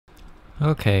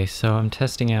Okay, so I'm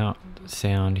testing out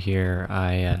sound here.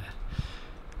 I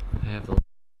have the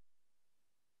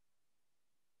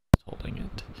holding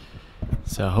it,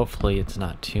 so hopefully it's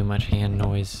not too much hand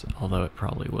noise, although it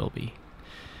probably will be.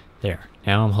 There,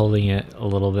 now I'm holding it a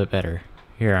little bit better.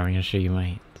 Here, I'm going to show you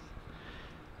my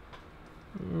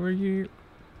hands.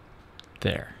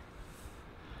 There.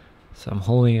 So I'm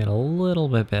holding it a little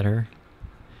bit better,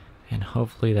 and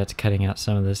hopefully that's cutting out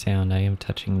some of the sound. I am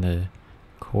touching the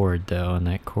cord though, and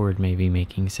that cord may be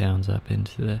making sounds up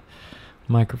into the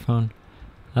microphone.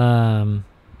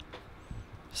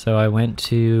 So I went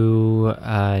to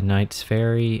Knight's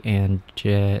Ferry and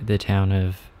the town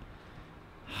of...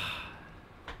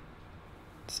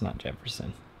 It's not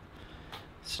Jefferson.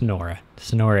 Sonora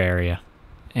area.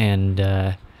 And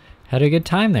had a good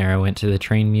time there. I went to the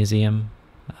train museum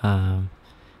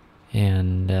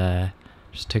and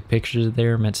just took pictures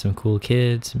there, met some cool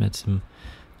kids, met some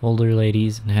older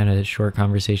ladies, and had a short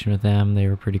conversation with them. They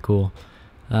were pretty cool.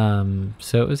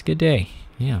 So it was a good day.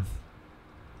 Yeah.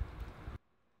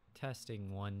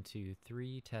 Testing 1 2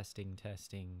 3. Testing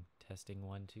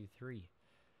 1 2 3.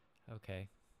 Okay,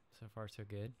 so far so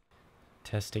good.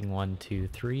 Testing 1 2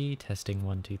 3. Testing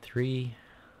 1 2 3.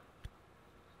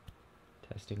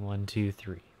 Testing 1 2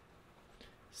 3.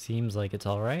 Seems like it's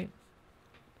all right.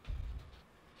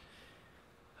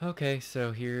 Okay,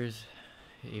 so here's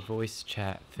a voice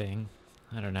chat thing.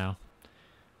 I don't know.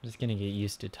 I'm just gonna get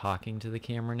used to talking to the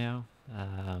camera now.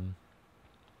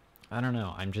 I don't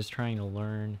know. I'm just trying to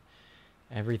learn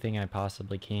everything I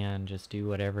possibly can. Just do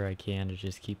whatever I can to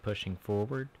just keep pushing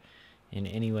forward in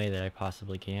any way that I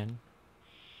possibly can.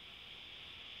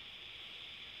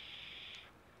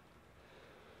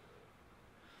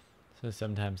 So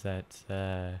sometimes that's,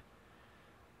 I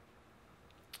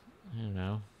don't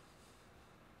know.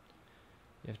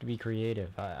 You have to be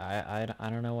creative. I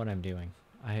don't know what I'm doing.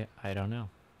 I don't know.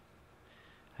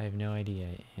 I have no idea,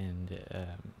 and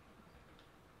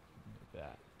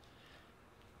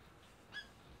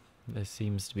this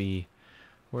seems to be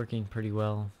working pretty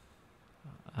well.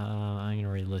 I'm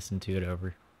gonna re-listen to it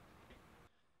over.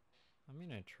 I'm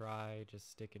gonna try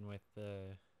just sticking with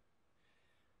the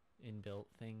inbuilt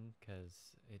thing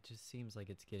because it just seems like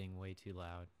it's getting way too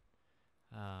loud.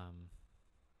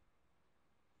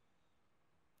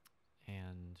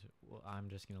 And well, I'm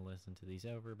just gonna listen to these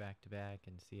over back to back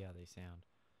and see how they sound.